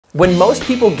When most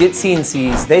people get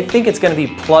CNCs, they think it's going to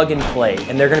be plug and play,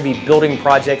 and they're going to be building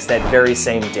projects that very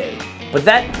same day. But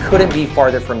that couldn't be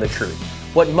farther from the truth.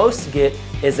 What most get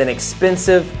is an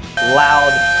expensive,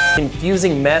 loud,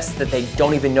 confusing mess that they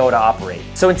don't even know how to operate.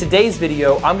 So in today's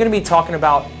video, I'm going to be talking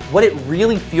about what it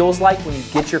really feels like when you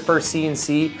get your first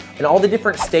CNC and all the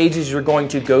different stages you're going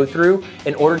to go through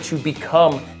in order to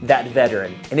become that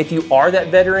veteran. And if you are that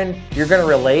veteran, you're going to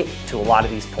relate to a lot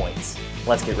of these points.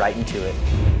 Let's get right into it.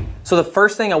 So the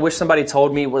first thing I wish somebody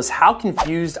told me was how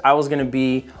confused I was going to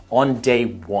be on day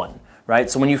one, right?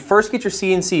 So when you first get your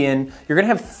CNC in, you're going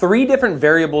to have three different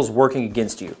variables working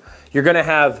against you. You're going to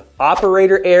have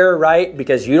operator error, right?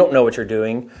 Because you don't know what you're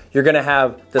doing. You're going to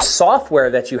have the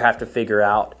software that you have to figure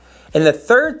out. And the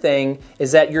third thing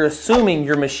is that you're assuming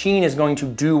your machine is going to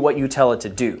do what you tell it to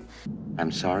do.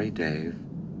 I'm sorry, Dave.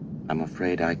 I'm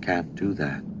afraid I can't do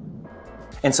that.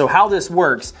 And so how this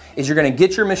works is you're going to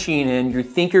get your machine in, you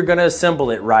think you're going to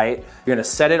assemble it right, you're going to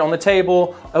set it on the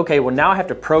table. Okay, well now I have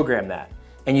to program that.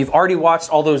 And you've already watched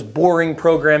all those boring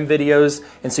program videos,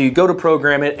 and so you go to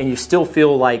program it and you still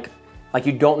feel like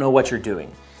you don't know what you're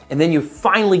doing. And then you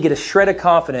finally get a shred of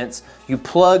confidence, you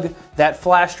plug that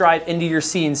flash drive into your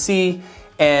CNC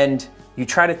and you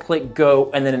try to click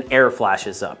go, and then an error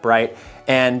flashes up, right?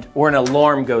 Or an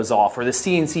alarm goes off, or the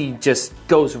CNC just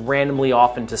goes randomly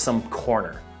off into some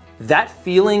corner. That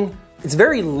feeling, it's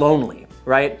very lonely,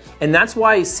 right? And that's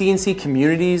why CNC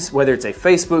communities, whether it's a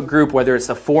Facebook group, whether it's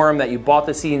a forum that you bought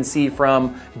the CNC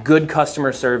from, good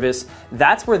customer service,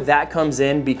 that's where that comes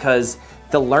in, because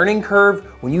the learning curve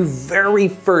when you very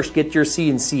first get your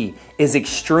CNC is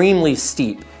extremely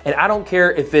steep. And I don't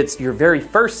care if it's your very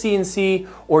first CNC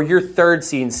or your third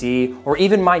CNC or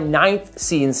even my 9th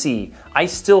CNC. I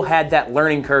still had that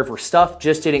learning curve where stuff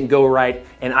just didn't go right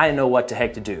and I didn't know what the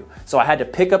heck to do. So I had to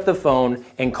pick up the phone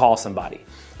and call somebody.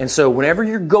 And so whenever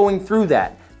you're going through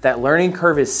that learning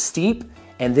curve is steep,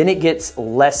 and then it gets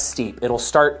less steep. It'll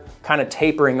start kind of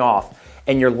tapering off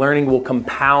and your learning will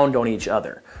compound on each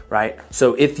other, right?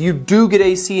 So if you do get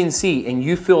a CNC and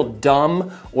you feel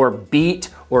dumb or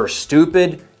beat or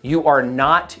stupid, you are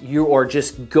not. You are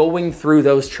just going through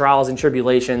those trials and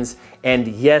tribulations. And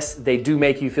yes, they do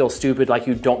make you feel stupid, like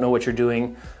you don't know what you're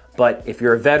doing. But if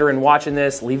you're a veteran watching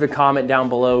this, leave a comment down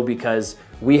below, because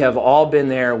we have all been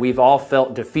there. We've all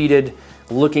felt defeated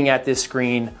looking at this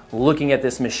screen, looking at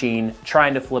this machine,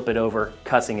 trying to flip it over,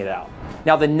 cussing it out.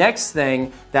 Now, the next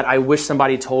thing that I wish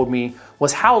somebody told me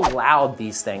was how loud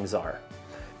these things are.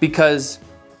 Because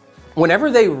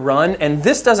whenever they run, and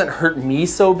this doesn't hurt me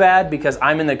so bad because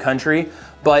I'm in the country,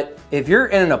 but if you're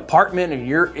in an apartment and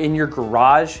you're in your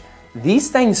garage,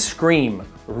 these things scream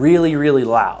really, really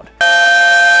loud.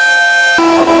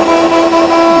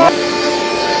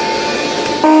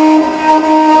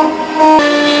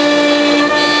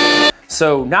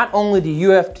 So not only do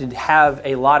you have to have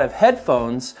a lot of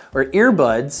headphones or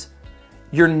earbuds,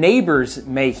 your neighbors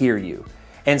may hear you.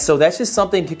 And so that's just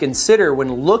something to consider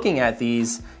when looking at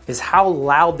these, is how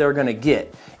loud they're gonna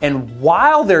get. And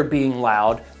while they're being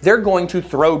loud, they're going to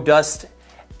throw dust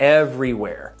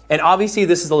everywhere. And obviously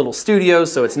this is a little studio,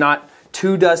 so it's not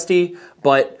too dusty,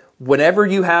 but whenever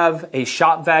you have a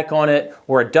shop vac on it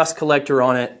or a dust collector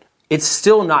on it, it's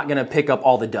still not gonna pick up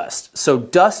all the dust. So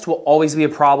dust will always be a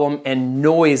problem and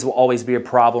noise will always be a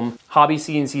problem. Hobby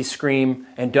CNC scream,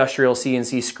 industrial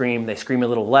CNC scream. They scream a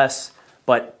little less,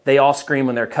 but they all scream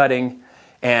when they're cutting,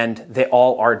 and they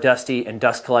all are dusty, and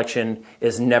dust collection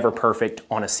is never perfect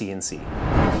on a CNC.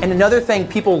 And another thing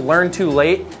people learn too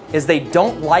late is they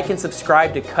don't like and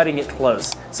subscribe to Cutting It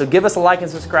Close. So give us a like and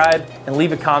subscribe and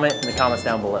leave a comment in the comments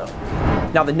down below.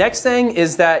 Now the next thing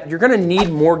is that you're gonna need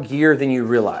more gear than you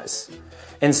realize.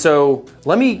 And so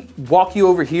let me walk you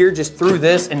over here just through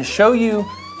this and show you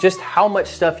just how much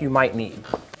stuff you might need.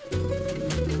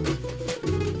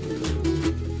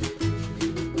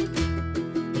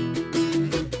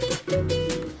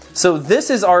 So this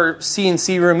is our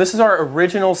CNC room. This is our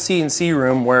original CNC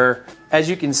room where, as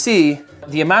you can see,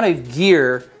 the amount of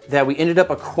gear that we ended up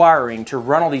acquiring to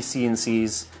run all these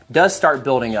CNCs does start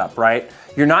building up, right?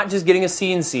 You're not just getting a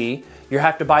CNC, you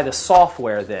have to buy the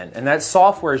software then, and that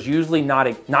software is usually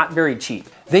not very cheap.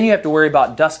 Then you have to worry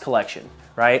about dust collection,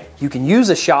 right? You can use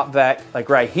a shop vac like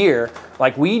right here,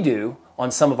 like we do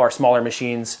on some of our smaller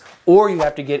machines, or you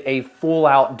have to get a full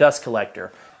out dust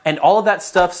collector. And all of that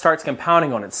stuff starts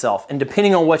compounding on itself. And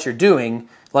depending on what you're doing,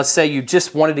 let's say you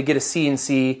just wanted to get a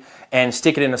CNC and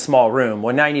stick it in a small room.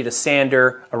 Well, now you need a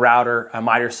sander, a router, a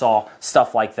miter saw,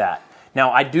 stuff like that.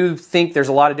 Now, I do think there's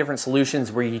a lot of different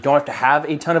solutions where you don't have to have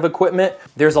a ton of equipment.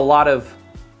 There's a lot of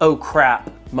oh crap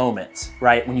moments,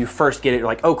 right? When you first get it, you're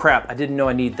like, oh crap, I didn't know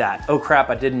I need that. Oh crap,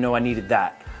 I didn't know I needed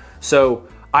that. So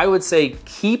I would say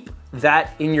keep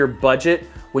that in your budget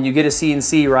when you get a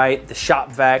CNC, right? The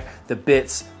shop vac, the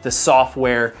bits, the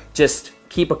software, just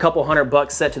keep a couple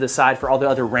 $100 set to the side for all the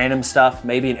other random stuff,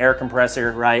 maybe an air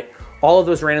compressor, right? All of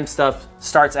those random stuff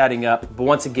starts adding up, but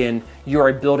once again, you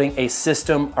are building a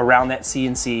system around that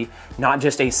CNC, not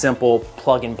just a simple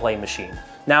plug and play machine.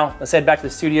 Now, let's head back to the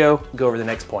studio, go over the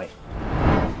next point.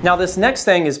 Now, this next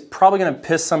thing is probably gonna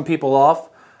piss some people off,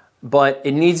 but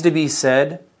it needs to be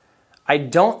said. I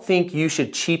don't think you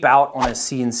should cheap out on a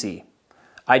CNC.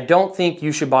 I don't think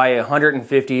you should buy a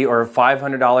 $150 or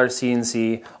 $500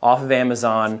 CNC off of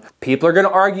Amazon. People are gonna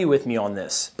argue with me on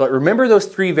this, but remember those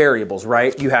three variables,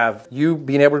 right? You have you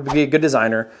being able to be a good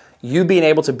designer, you being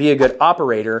able to be a good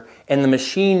operator, and the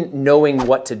machine knowing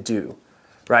what to do,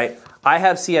 right? I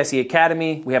have CIC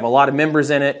Academy, we have a lot of members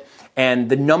in it, and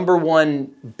the number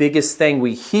one biggest thing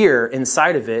we hear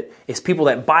inside of it is people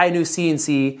that buy a new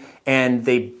CNC and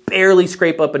they barely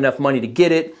scrape up enough money to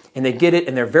get it, and they get it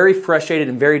and they're very frustrated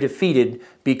and very defeated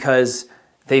because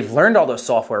they've learned all those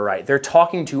software right. They're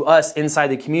talking to us inside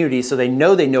the community, so they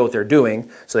know what they're doing,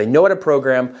 so they know how to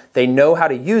program, they know how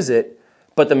to use it,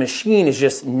 but the machine is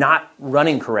just not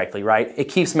running correctly, right? It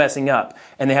keeps messing up,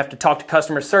 and they have to talk to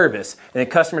customer service, and then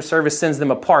customer service sends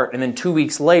them a part, and then 2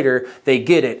 weeks later, they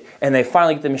get it, and they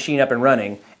finally get the machine up and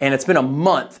running, and it's been a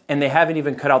month, and they haven't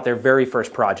even cut out their very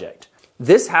first project.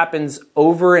 This happens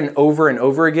over and over and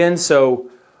over again, so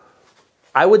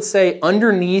I would say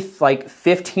underneath like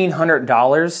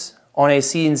 $1,500 on a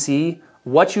CNC,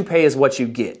 what you pay is what you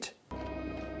get.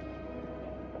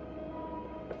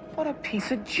 What a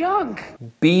piece of junk.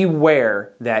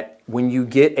 Beware that when you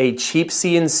get a cheap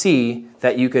CNC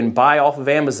that you can buy off of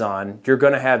Amazon, you're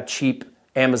gonna have cheap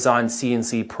Amazon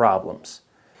CNC problems.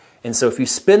 And so if you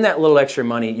spend that little extra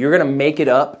money, you're gonna make it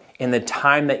up in the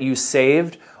time that you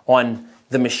saved on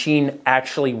the machine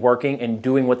actually working and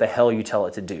doing what the hell you tell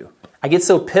it to do. I get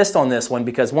so pissed on this one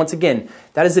because once again,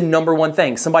 that is the number one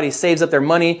thing. Somebody saves up their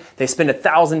money, they spend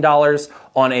 $1,000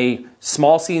 on a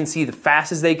small CNC the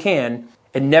fast as they can,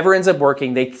 it never ends up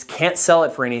working, they can't sell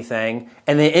it for anything,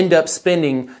 and they end up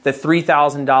spending the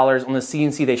 $3,000 on the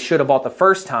CNC they should have bought the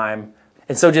first time.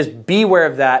 And so just beware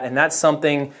of that, and that's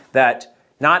something that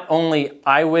not only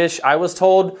I wish I was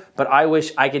told, but I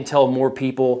wish I could tell more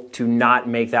people to not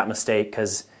make that mistake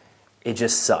because it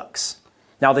just sucks.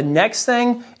 Now the next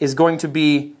thing is going to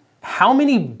be how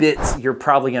many bits you're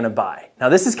probably gonna buy. Now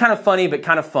this is kind of funny, but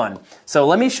kind of fun. So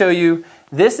let me show you.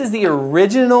 This is the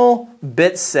original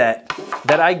bit set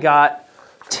that I got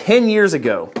 10 years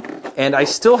ago. And I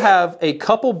still have a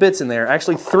couple bits in there,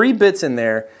 actually 3 bits in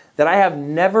there that I have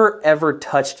never ever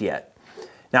touched yet.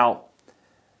 Now,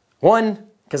 1,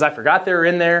 because I forgot they were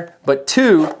in there, but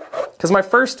 2, because my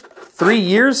first 3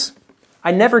 years,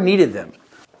 I never needed them.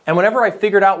 And whenever I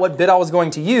figured out what bit I was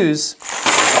going to use,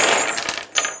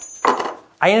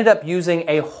 I ended up using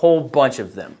a whole bunch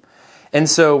of them. And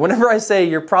so whenever I say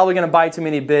you're probably gonna buy too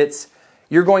many bits,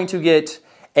 you're going to get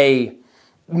a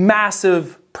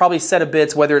massive probably set of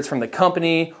bits, whether it's from the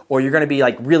company or you're gonna be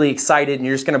like really excited and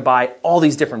you're just gonna buy all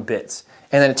these different bits.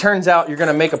 And then it turns out you're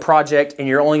gonna make a project and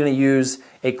you're only gonna use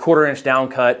a 1/4 inch down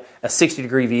cut, a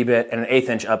 60-degree V-bit, and an 1/8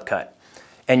 inch upcut.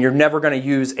 And you're never gonna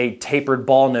use a tapered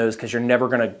ball nose because you're never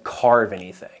gonna carve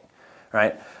anything,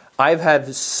 right? I've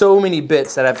had so many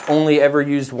bits that I've only ever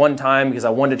used one time because I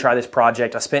wanted to try this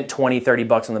project. I spent 20, 30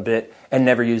 bucks on the bit and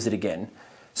never used it again.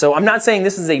 So I'm not saying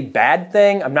this is a bad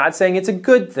thing. I'm not saying it's a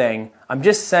good thing. I'm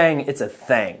just saying it's a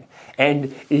thing.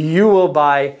 And you will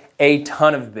buy a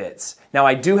ton of bits. Now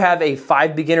I do have a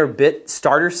 5 beginner bit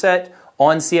starter set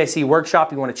on CIC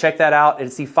Workshop. You want to check that out.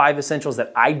 It's the 5 essentials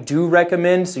that I do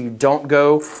recommend so you don't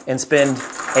go and spend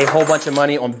a whole bunch of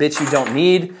money on bits you don't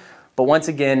need. But once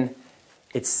again,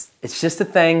 it's just a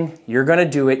thing. You're gonna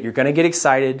do it. You're gonna get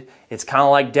excited. It's kind of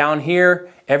like down here,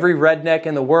 every redneck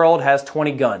in the world has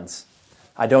 20 guns.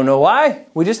 I don't know why.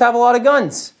 We just have a lot of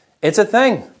guns. It's a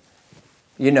thing.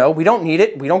 You know, we don't need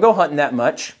it. We don't go hunting that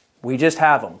much. We just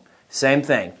have them. Same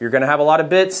thing. You're gonna have a lot of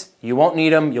bits. You won't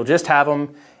need them. You'll just have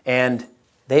them. And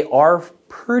they are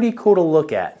pretty cool to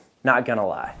look at. Not gonna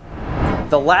lie.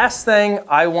 The last thing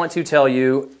I want to tell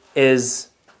you is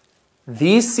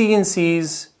these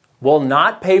CNCs will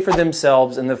not pay for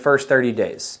themselves in the first 30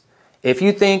 days. If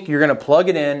you think you're gonna plug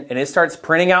it in and it starts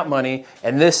printing out money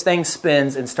and this thing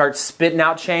spins and starts spitting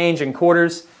out change and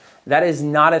quarters, that is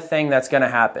not a thing that's gonna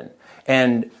happen.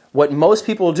 And what most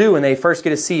people do when they first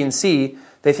get a CNC,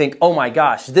 they think, oh my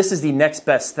gosh, this is the next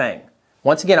best thing.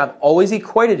 Once again, I've always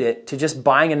equated it to just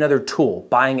buying another tool,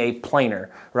 buying a planer,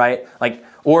 right? Like,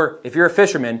 or if you're a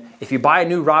fisherman, if you buy a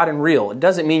new rod and reel, it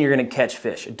doesn't mean you're gonna catch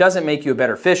fish. It doesn't make you a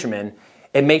better fisherman.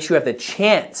 It makes you have the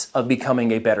chance of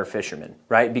becoming a better fisherman,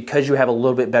 right? Because you have a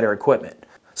little bit better equipment.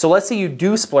 So let's say you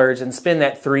do splurge and spend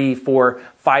that $3,000, $4,000,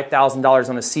 $5,000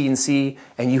 on a CNC,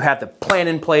 and you have the plan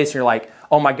in place, and you're like,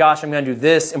 oh my gosh, I'm gonna do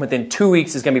this, and within 2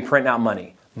 weeks it's gonna be printing out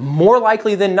money. More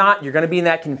likely than not, you're gonna be in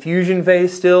that confusion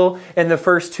phase still in the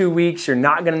first 2 weeks. You're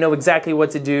not gonna know exactly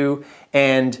what to do,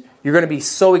 and you're gonna be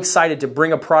so excited to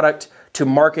bring a product to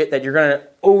market that you're gonna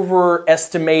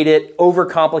overestimate it,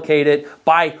 overcomplicate it,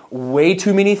 buy way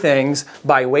too many things,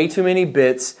 buy way too many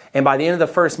bits, and by the end of the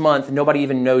first month, nobody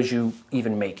even knows you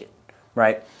even make it,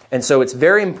 right? And so it's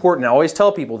very important, I always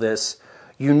tell people this,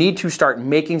 you need to start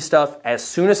making stuff as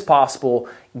soon as possible,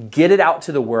 get it out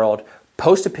to the world,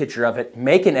 post a picture of it,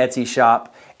 make an Etsy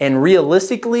shop, and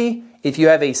realistically, if you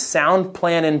have a sound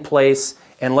plan in place,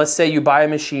 and let's say you buy a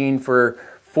machine for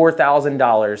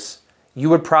 $4,000, you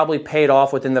would probably pay it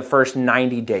off within the first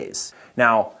 90 days.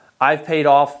 Now, I've paid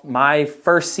off my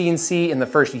first CNC in the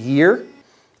first year.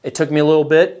 It took me a little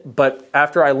bit, but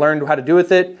after I learned how to do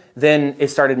with it, then it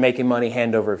started making money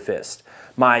hand over fist.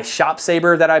 My shop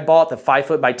saber that I bought, the 5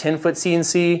 foot by 10 foot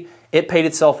CNC, it paid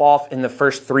itself off in the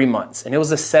first 3 months, and it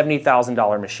was a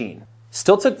 $70,000 machine.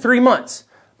 Still took 3 months,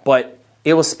 but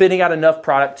it was spitting out enough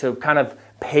product to kind of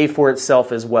pay for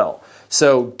itself as well.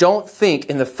 So don't think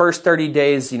in the first 30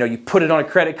 days, you put it on a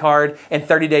credit card and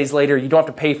 30 days later you don't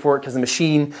have to pay for it because the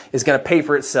machine is going to pay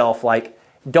for itself. Like,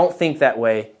 don't think that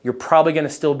way. You're probably going to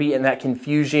still be in that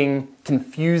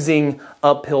confusing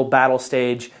uphill battle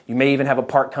stage. You may even have a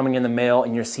part coming in the mail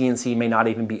and your CNC may not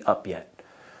even be up yet.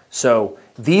 So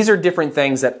these are different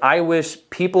things that I wish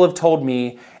people have told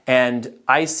me, and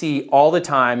I see all the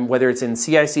time, whether it's in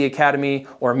CIC Academy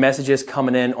or messages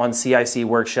coming in on CIC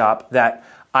Workshop, that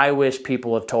I wish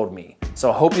people have told me. So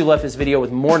I hope you left this video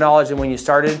with more knowledge than when you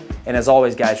started. And as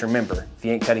always, guys, remember, if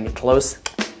you ain't cutting it close,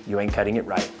 you ain't cutting it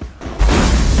right.